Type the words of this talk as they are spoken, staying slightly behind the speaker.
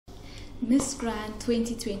Miss Grand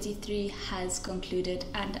 2023 has concluded,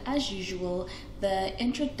 and as usual, the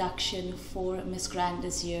introduction for Miss Grand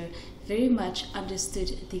this year very much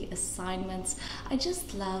understood the assignments. I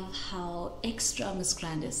just love how extra Miss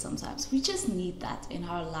Grand is sometimes. We just need that in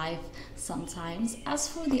our life sometimes. As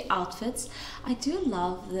for the outfits, I do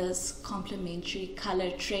love this complementary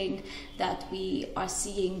color trend that we are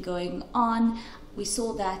seeing going on. We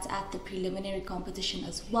saw that at the preliminary competition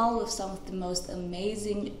as well, with some of the most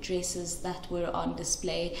amazing dresses that were on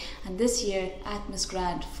display. And this year at Miss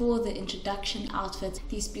Grand, for the introduction outfit,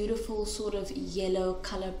 these beautiful sort of yellow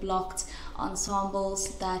color blocked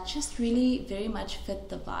ensembles that just really very much fit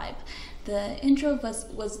the vibe. The intro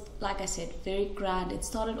was like I said, very grand. It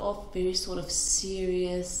started off very sort of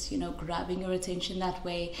serious, you know, grabbing your attention that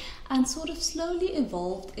way, and sort of slowly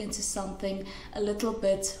evolved into something a little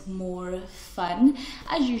bit more fun.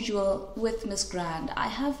 As usual with Miss Grand, I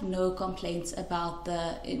have no complaints about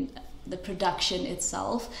the production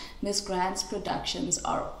itself. Miss Grand's productions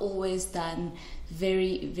are always done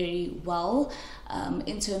very, very well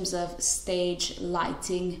in terms of stage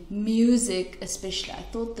lighting, music especially. I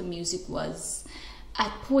thought the music was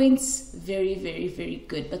at points very, very, very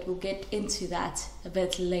good, but we'll get into that a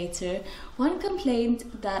bit later. One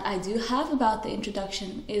complaint that I do have about the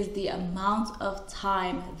introduction is the amount of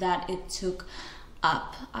time that it took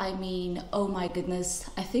up. I mean, oh my goodness,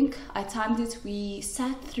 I think I timed it. We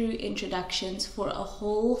sat through introductions for a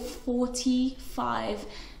whole 45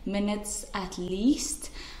 minutes at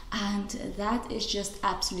least, and that is just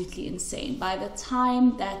absolutely insane. By the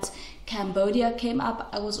time that Cambodia came up,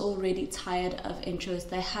 I was already tired of intros.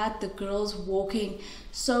 They had the girls walking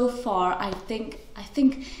so far. I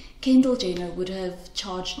think Kendall Jenner would have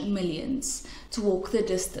charged millions to walk the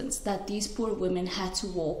distance that these poor women had to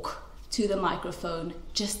walk to the microphone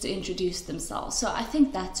just to introduce themselves. So I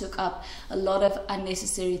think that took up a lot of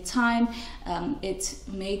unnecessary time. It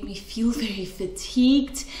made me feel very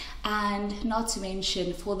fatigued, and not to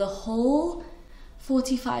mention, for the whole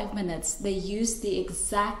 45 minutes they used the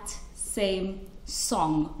exact same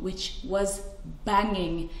song, which was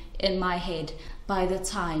banging in my head by the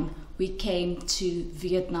time we came to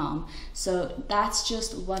Vietnam. So that's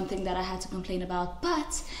just one thing that I had to complain about.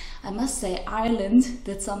 But I must say, Ireland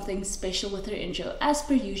did something special with her intro. As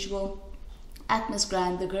per usual at Miss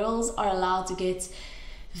Grand, the girls are allowed to get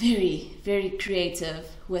very, very creative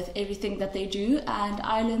with everything that they do, and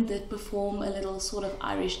Ireland did perform a little sort of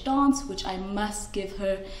Irish dance, which I must give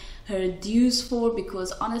her dues for,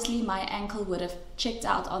 because honestly my ankle would have checked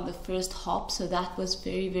out on the first hop. So that was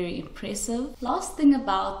very, very impressive. Last thing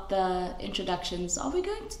about the introductions, are we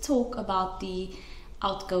going to talk about the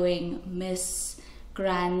outgoing Miss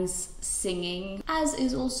Grand's singing? As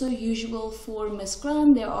is also usual for Miss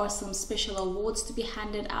Grand, there are some special awards to be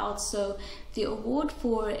handed out. So the award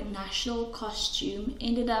for national costume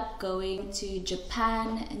ended up going to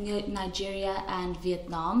Japan, Nigeria and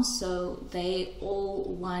Vietnam. So they all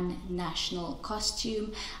won national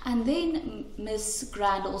costume. And then Miss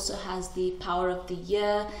Grand also has the Power of the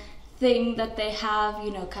Year thing that they have, you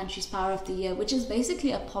know, country's Power of the Year, which is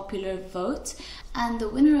basically a popular vote. And the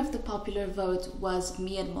winner of the popular vote was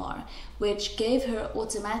Myanmar, which gave her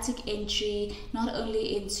automatic entry not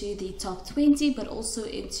only into the top 20 but also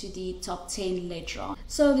into the top 10 later on.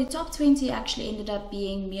 So the top 20 actually ended up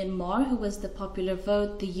being Myanmar, who was the popular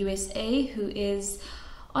vote, the USA, who is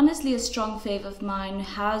honestly a strong fave of mine,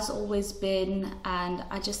 has always been, and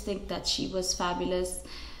I just think that she was fabulous.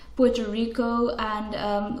 Puerto Rico,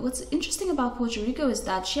 and what's interesting about Puerto Rico is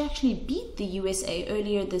that she actually beat the USA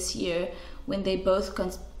earlier this year when they both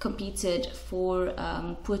competed for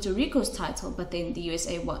Puerto Rico's title, but then the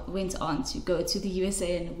USA went on to go to the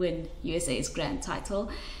USA and win USA's grand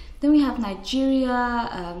title. Then we have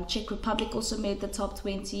Nigeria, Czech Republic also made the top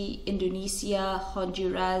 20, Indonesia,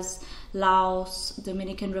 Honduras, Laos,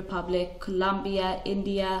 Dominican Republic, Colombia,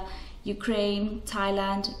 India, Ukraine,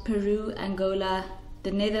 Thailand, Peru, Angola,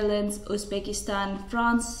 the Netherlands, Uzbekistan,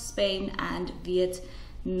 France, Spain and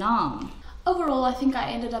Vietnam. Overall, I think I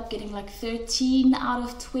ended up getting like 13 out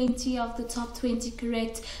of 20 of the top 20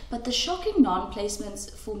 correct, but the shocking non-placements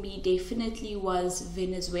for me definitely was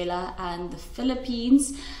Venezuela and the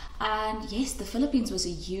Philippines. And yes, the Philippines was a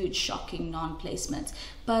huge shocking non-placement,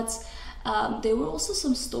 but there were also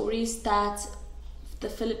some stories that the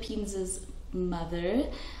Philippines' mother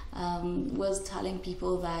was telling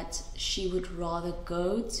people that she would rather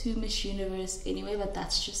go to Miss Universe anyway, but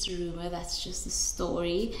that's just a rumor, that's just a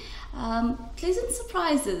story. Pleasant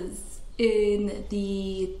surprises in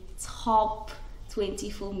the top 20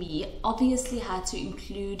 for me obviously had to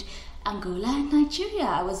include Angola and Nigeria.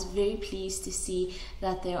 I was very pleased to see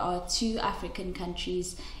that there are 2 African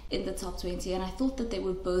countries in the top 20, and I thought that they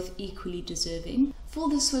were both equally deserving. For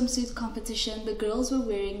the swimsuit competition, the girls were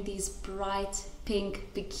wearing these bright pink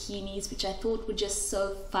bikinis, which I thought were just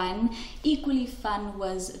so fun. Equally fun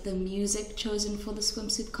was the music chosen for the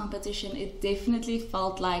swimsuit competition. It definitely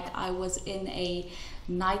felt like I was in a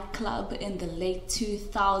nightclub in the late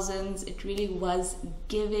 2000s. It really was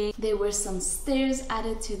giving. There were some stairs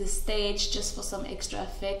added to the stage just for some extra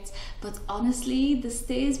effect, but honestly the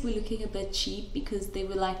stairs were looking a bit cheap because they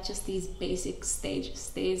were like just these basic stage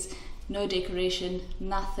stairs, no decoration,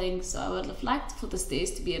 nothing. So I would have liked for the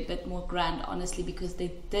stairs to be a bit more grand, honestly, because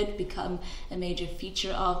they did become a major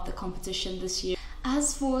feature of the competition this year.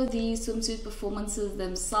 As for the swimsuit performances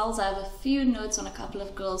themselves, I have a few notes on a couple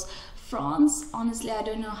of girls. France, honestly, I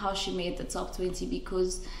don't know how she made the top 20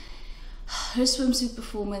 because her swimsuit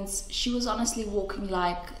performance, she was honestly walking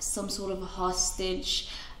like some sort of a hostage.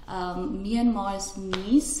 Myanmar's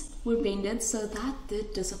knees were bended, so that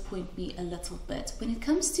did disappoint me a little bit. When it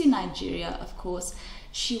comes to Nigeria, of course,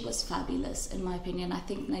 she was fabulous in my opinion. I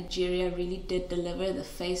think Nigeria really did deliver the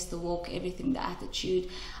face, the walk, everything, the attitude.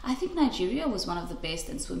 I think Nigeria was one of the best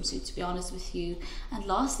in swimsuit, to be honest with you. And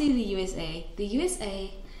lastly, the USA. The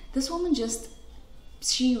USA, this woman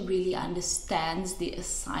she really understands the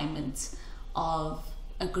assignment of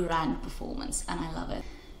a grand performance, and I love it.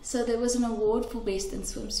 So there was an award for Best in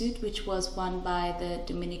Swimsuit, which was won by the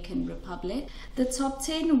Dominican Republic. The top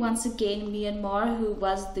 10, once again, Myanmar, who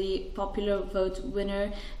was the popular vote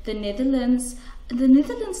winner. The Netherlands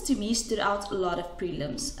to me stood out a lot of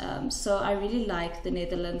prelims, so I really like the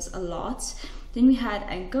Netherlands a lot. Then we had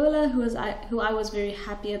Angola, who I was very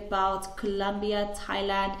happy about, Colombia,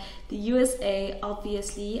 Thailand, the USA,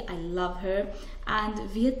 obviously, I love her, and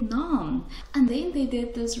Vietnam. And then they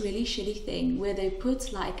did this really shitty thing where they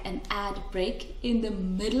put like an ad break in the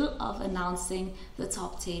middle of announcing the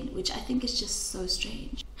top 10, which I think is just so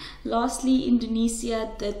strange. Lastly,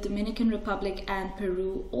 Indonesia, the Dominican Republic, and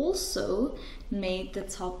Peru also made the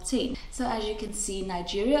top 10. So as you can see,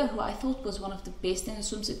 Nigeria, who I thought was one of the best in the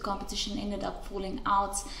swimsuit competition, ended up falling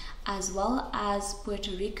out, as well as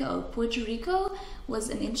Puerto Rico. Puerto Rico was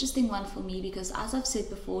an interesting one for me because, as I've said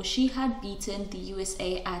before, she had beaten the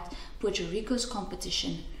USA at Puerto Rico's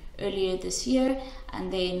competition earlier this year,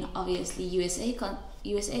 and then obviously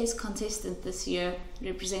USA's contestant this year,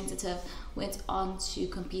 representative, went on to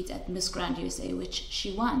compete at Miss Grand USA, which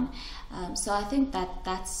she won. So I think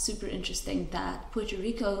that's super interesting that Puerto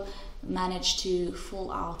Rico managed to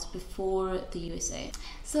fall out before the USA.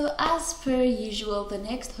 So as per usual, the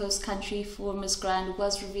next host country for Miss Grand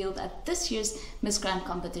was revealed at this year's Miss Grand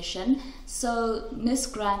competition. So Miss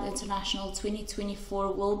Grand International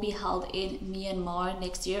 2024 will be held in Myanmar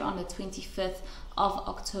next year on the 25th of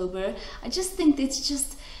October. I just think it's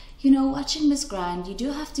just, you know, watching Miss Grand, you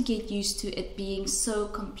do have to get used to it being so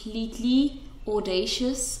completely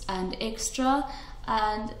audacious and extra,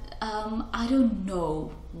 and I don't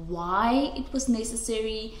know why it was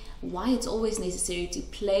necessary, why it's always necessary to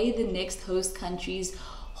play the next host country's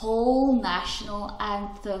whole national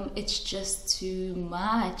anthem. It's just too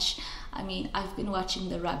much. I mean, I've been watching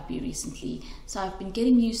the rugby recently, so I've been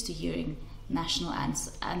getting used to hearing national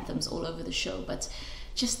anthems all over the show, but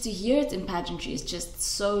just to hear it in pageantry is just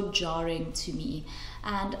so jarring to me.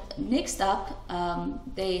 And next up,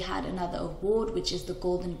 they had another award, which is the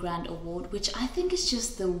Golden Grand Award, which I think is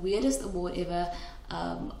just the weirdest award ever.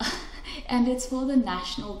 And it's for the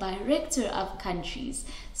national director of countries.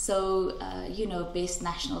 So, you know, best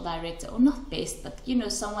national director, or not best, but, you know,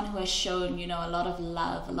 someone who has shown, you know, a lot of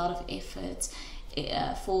love, a lot of effort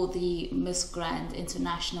for the Miss Grand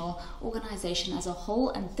International organization as a whole.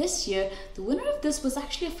 And this year, the winner of this was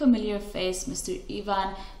actually a familiar face, Mr.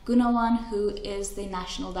 Eain, who is the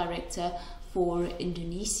national director for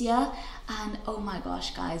Indonesia. And oh my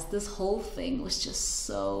gosh, guys, this whole thing was just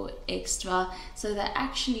so extra. So they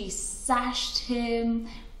actually sashed him,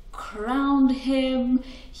 crowned him,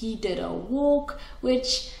 he did a walk,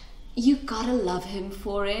 which you gotta love him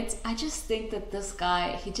for it. I just think that this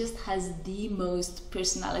guy, he just has the most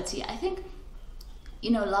personality. I think, you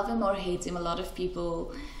know, love him or hate him, a lot of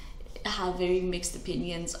people have very mixed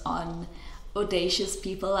opinions on audacious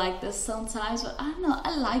people like this sometimes, but I don't know,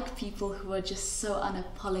 I like people who are just so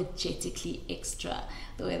unapologetically extra,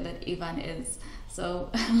 the way that Eain is. So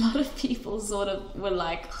a lot of people sort of were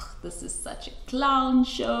like, this is such a clown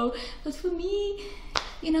show, but for me,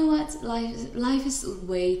 you know what, life is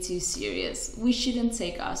way too serious. We shouldn't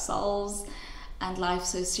take ourselves and life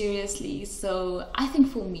so seriously. So I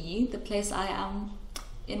think for me, the place I am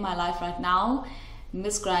in my life right now,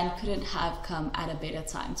 Miss Grand couldn't have come at a better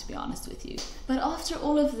time, to be honest with you. But after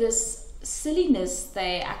all of this silliness,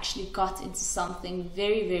 they actually got into something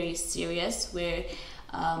very, very serious, where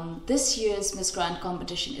this year's Miss Grand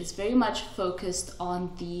competition is very much focused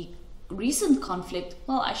on the recent conflict.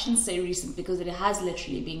 Well, I shouldn't say recent because it has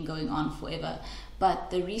literally been going on forever, but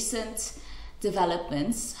the recent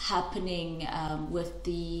developments happening with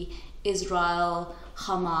the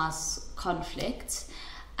Israel-Hamas conflict.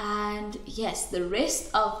 And yes, the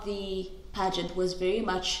rest of the pageant was very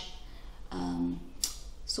much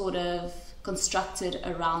sort of constructed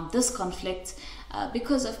around this conflict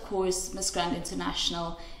because, of course, Miss Grand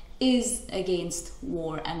International is against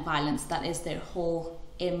war and violence. That is their whole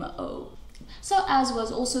MO. So, as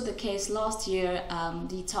was also the case last year,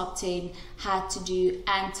 the top 10 had to do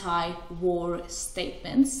anti-war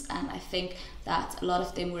statements, and I think that a lot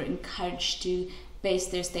of them were encouraged to base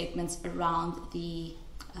their statements around the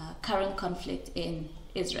current conflict in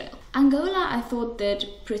Israel. Angola, I thought, did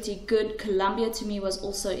pretty good. Colombia, to me, was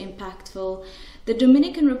also impactful. The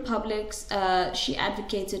Dominican Republic, she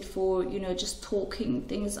advocated for, you know, just talking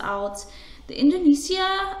things out. The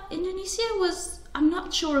Indonesia was, I'm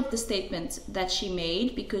not sure of the statement that she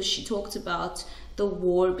made, because she talked about the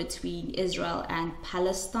war between Israel and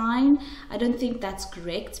Palestine. I don't think that's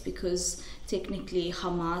correct, because technically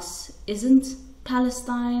Hamas isn't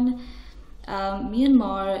Palestine.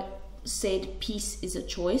 Myanmar said peace is a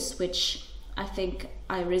choice, which I think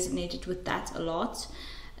I resonated with that a lot.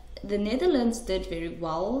 The Netherlands did very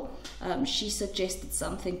well. She suggested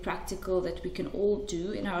something practical that we can all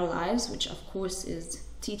do in our lives, which of course is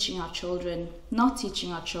teaching our children, not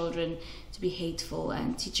teaching our children to be hateful,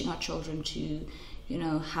 and teaching our children to, you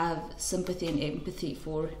know, have sympathy and empathy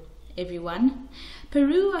for everyone.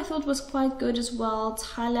 Peru, I thought, was quite good as well.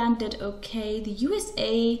 Thailand did okay. The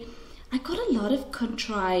USA, I got a lot of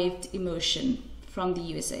contrived emotion from the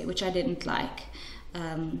USA, which I didn't like.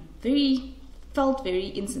 Felt very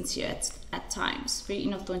insincere at times, very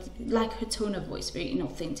inauthentic, like her tone of voice, very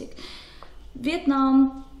inauthentic.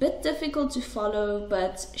 Vietnam, bit difficult to follow,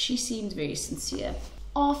 but she seemed very sincere.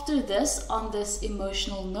 After this, on this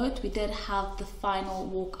emotional note, we did have the final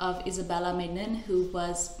walk of Isabella Menin, who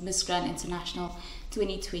was Miss Grand International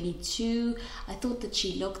 2022. I thought that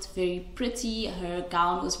she looked very pretty. Her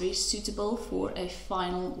gown was very suitable for a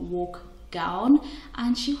final walk gown,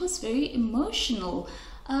 and she was very emotional.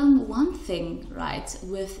 One thing, right,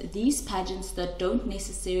 with these pageants that don't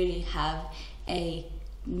necessarily have a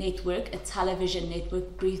network, a television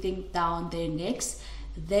network breathing down their necks,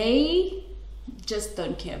 they just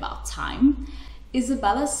don't care about time.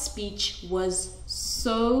 Isabella's speech was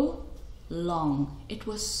so long. It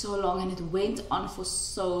was so long, and it went on for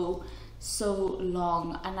so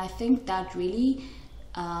long. And I think that really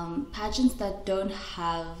pageants that don't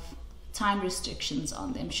have time restrictions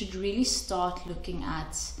on them should really start looking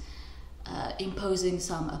at imposing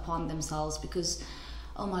some upon themselves, because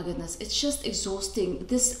oh my goodness, it's just exhausting.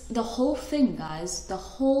 The whole thing, guys, the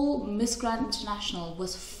whole Miss Grand International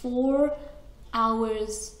was 4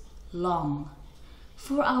 hours long.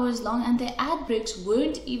 4 hours long, and their ad breaks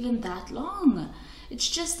weren't even that long. It's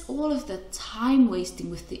just all of the time wasting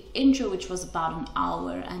with the intro, which was about an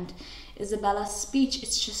hour, and Isabella's speech.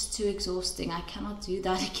 It's just too exhausting. I cannot do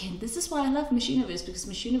that again. This is why I love Miss Universe, because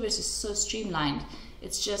Miss Universe is so streamlined.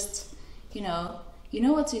 It's just, you know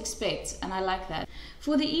what to expect, and I like that.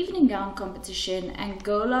 For the evening gown competition,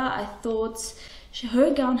 Angola, I thought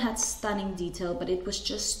her gown had stunning detail, but it was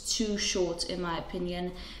just too short in my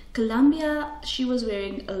opinion. Colombia, she was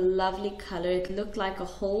wearing a lovely color. It looked like a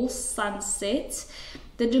whole sunset.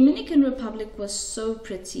 The Dominican Republic was so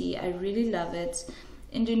pretty. I really love it.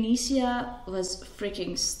 Indonesia was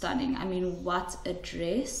freaking stunning. I mean, what a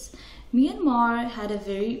dress. Myanmar had a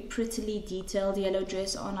very prettily detailed yellow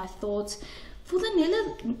dress on. I thought, for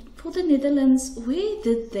the Netherlands, where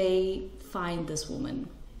did they find this woman?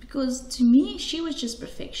 Because to me, she was just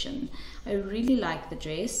perfection. I really liked the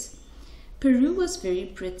dress. Peru was very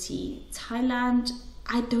pretty. Thailand,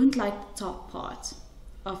 I don't like the top part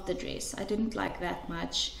of the dress. I didn't like that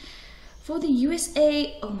much. For the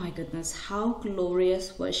USA, oh my goodness, how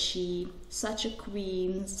glorious was she? Such a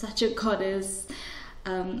queen, such a goddess.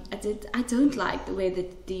 I don't like the way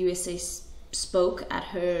that the USA spoke at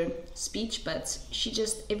her speech, but she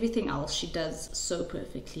just, everything else she does so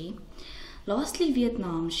perfectly. Lastly,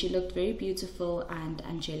 Vietnam, she looked very beautiful and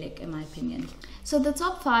angelic in my opinion. So the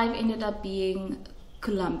top 5 ended up being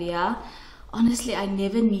Colombia. Honestly, I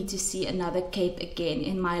never need to see another cape again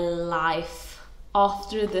in my life.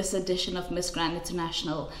 After this edition of Miss Grand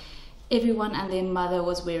International, everyone and their mother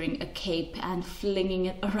was wearing a cape and flinging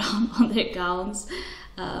it around on their gowns.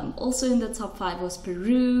 Also in the top 5 was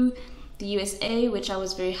Peru, the USA, which I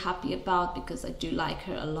was very happy about because I do like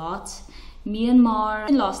her a lot, Myanmar,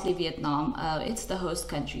 and lastly Vietnam. It's the host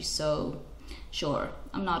country, so sure,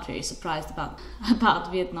 I'm not very surprised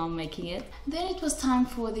about Vietnam making it. Then it was time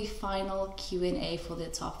for the final Q&A for the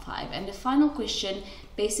top 5, and the final question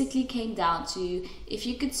basically came down to if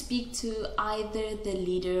you could speak to either the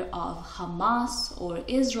leader of Hamas or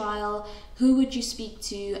Israel, who would you speak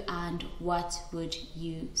to and what would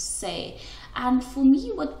you say? And for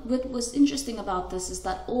me, what was interesting about this is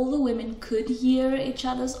that all the women could hear each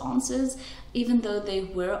other's answers, even though they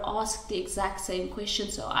were asked the exact same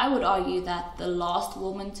question. So I would argue that the last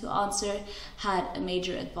woman to answer had a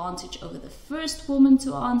major advantage over the first woman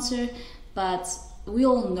to answer, but we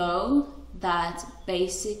all know that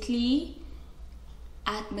basically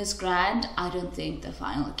at Miss Grand, I don't think the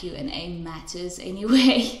final Q&A matters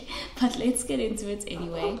anyway, but let's get into it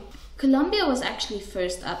anyway. Colombia was actually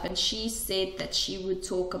first up, and she said that she would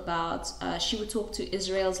talk to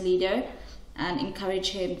Israel's leader and encourage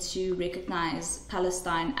him to recognize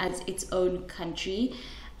Palestine as its own country.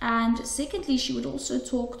 And secondly, she would also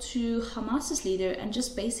talk to Hamas's leader and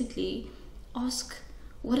just basically ask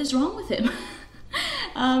what is wrong with him.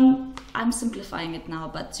 I'm simplifying it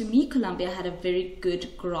now, but to me, Colombia had a very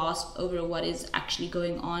good grasp over what is actually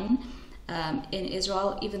going on in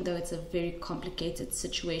Israel, even though it's a very complicated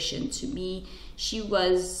situation. To me,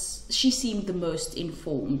 she seemed the most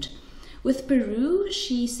informed. With Peru,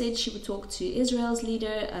 she said she would talk to Israel's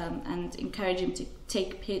leader and encourage him to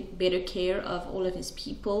take better care of all of his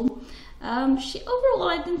people. Overall,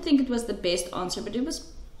 I didn't think it was the best answer, but it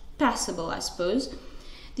was passable, I suppose.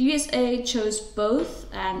 The USA chose both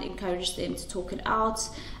and encouraged them to talk it out.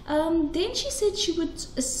 Then she said she would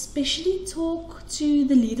especially talk to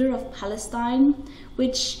the leader of Palestine,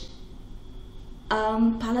 which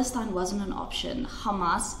Palestine wasn't an option.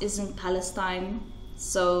 Hamas isn't Palestine,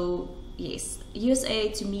 so yes, USA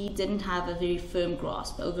to me didn't have a very firm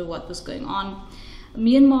grasp over what was going on.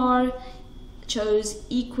 Myanmar chose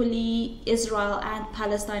equally Israel and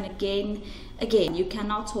Palestine again. Again, you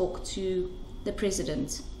cannot talk to the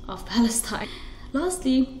president of Palestine.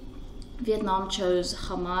 Lastly, Vietnam chose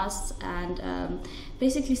Hamas and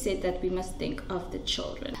basically said that we must think of the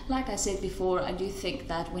children. Like I said before, I do think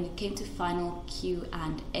that when it came to final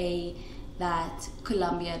Q&A, that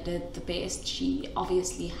Colombia did the best. She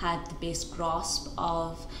obviously had the best grasp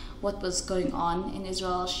of what was going on in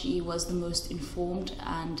Israel. She was the most informed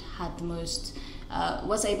and had the most,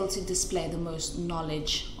 was able to display the most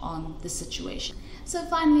knowledge on the situation. So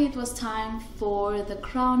finally it was time for the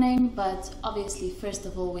crowning, but obviously first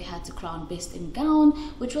of all we had to crown Best in Gown,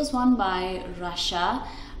 which was won by Russia.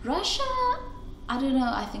 Russia, I don't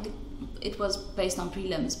know, I think it was based on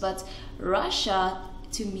prelims, but Russia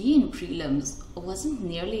to me in prelims wasn't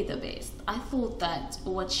nearly the best. I thought that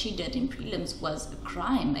what she did in prelims was a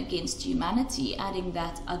crime against humanity, adding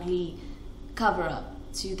that ugly cover-up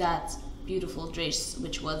to that beautiful dress,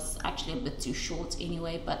 which was actually a bit too short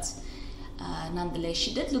anyway, but nonetheless,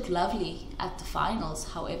 she did look lovely at the finals.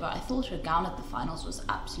 However, I thought her gown at the finals was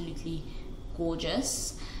absolutely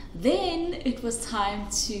gorgeous. Then it was time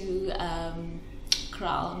to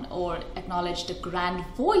crown or acknowledge the Grand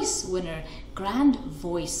Voice winner. Grand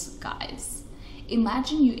Voice, guys.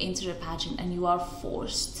 Imagine you enter a pageant and you are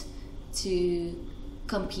forced to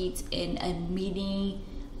compete in a mini,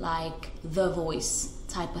 like, The Voice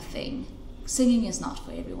type of thing. Singing is not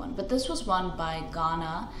for everyone, but this was won by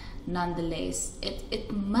Ghana. Nonetheless,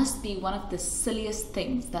 it must be one of the silliest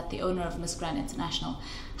things that the owner of Miss Grand International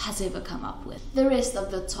has ever come up with. The rest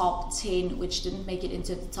of the top 10, which didn't make it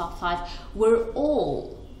into the top 5, were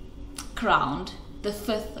all crowned the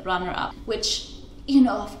 5th runner-up, which, you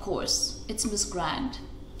know, of course, it's Miss Grand.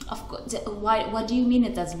 Of course. What do you mean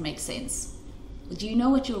it doesn't make sense? Do you know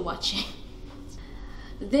what you're watching?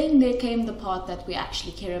 Then there came the part that we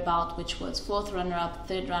actually care about, which was 4th runner-up,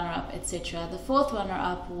 3rd runner-up, etc. The 4th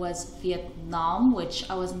runner-up was Vietnam, which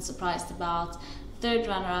I wasn't surprised about. 3rd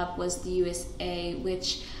runner-up was the USA,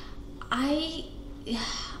 which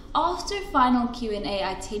after final Q&A,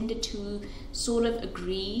 I tended to sort of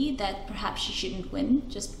agree that perhaps she shouldn't win,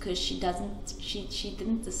 just because she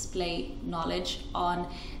didn't display knowledge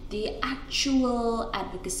on the actual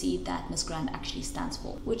advocacy that Miss Grand actually stands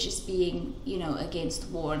for, which is being, you know, against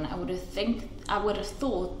war. And I would have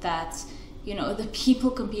thought that, you know, the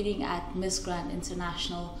people competing at Miss Grand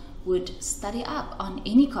International would study up on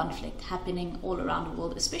any conflict happening all around the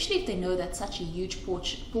world, especially if they know that such a huge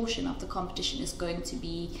portion of the competition is going to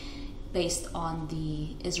be based on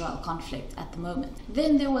the Israel conflict at the moment.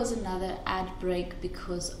 Then there was another ad break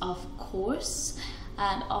because, of course,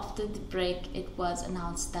 and after the break it was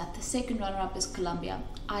announced that the second runner-up is Colombia.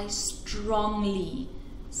 I strongly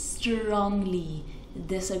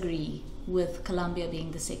disagree with Colombia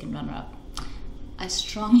being the second runner-up. I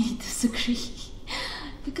strongly disagree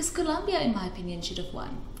because Colombia, in my opinion, should have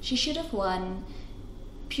won. She should have won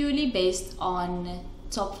purely based on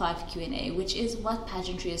top 5 Q&A, which is what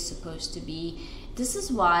pageantry is supposed to be. This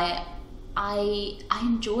is why I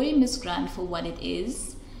enjoy Miss Grand for what it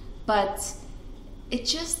is, but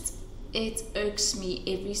it irks me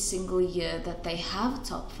every single year that they have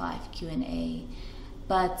top 5 Q&A,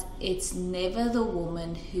 but it's never the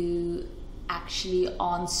woman who actually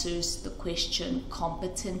answers the question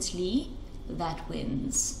competently that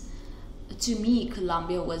wins. To me,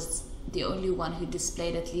 Colombia was the only one who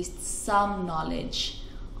displayed at least some knowledge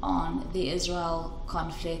on the Israel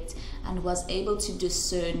conflict and was able to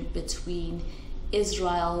discern between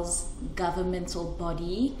Israel's governmental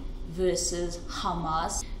body versus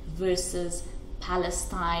Hamas versus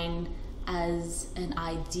Palestine as an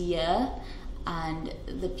idea, and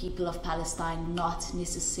the people of Palestine not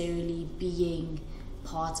necessarily being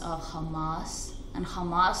part of Hamas, and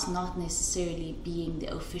Hamas not necessarily being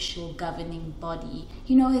the official governing body.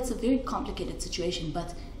 You know, it's a very complicated situation,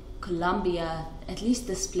 but Colombia at least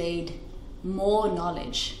displayed more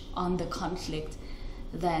knowledge on the conflict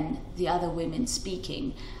than the other women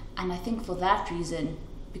speaking. And I think for that reason,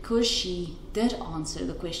 because she did answer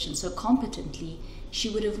the question so competently, she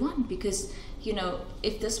would have won. Because, you know,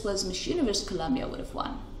 if this was Miss Universe, Colombia would have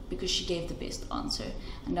won because she gave the best answer,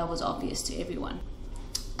 and that was obvious to everyone.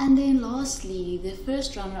 And then lastly, the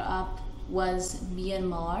first runner-up was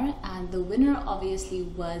Myanmar, and the winner obviously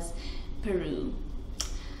was Peru.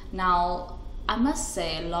 Now, I must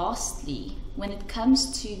say, lastly, when it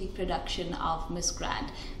comes to the production of Miss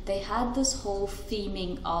Grand, they had this whole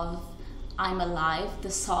theming of I'm Alive, the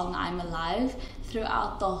song I'm Alive,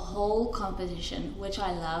 throughout the whole competition, which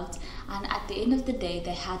I loved. And at the end of the day,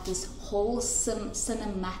 they had this whole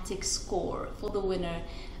cinematic score for the winner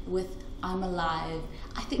with I'm Alive.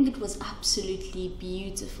 I think it was absolutely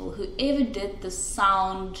beautiful. Whoever did the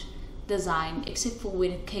sound design, except for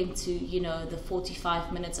when it came to, you know, the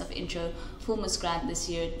 45 minutes of intro for Miss Grand this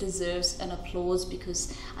year, deserves an applause,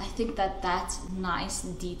 because I think that that nice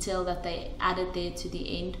detail that they added there to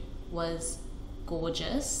the end was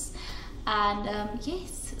gorgeous. And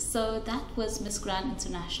yes, so that was Miss Grand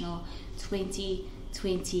International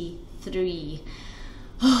 2023.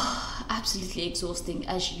 Absolutely exhausting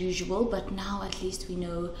as usual, but now at least we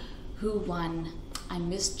know who won. I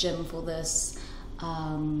missed Jim for this.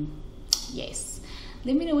 Yes,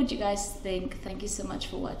 let me know what you guys think. Thank you so much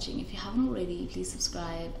for watching. If you haven't already, please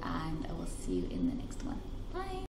subscribe, and I will see you in the next one.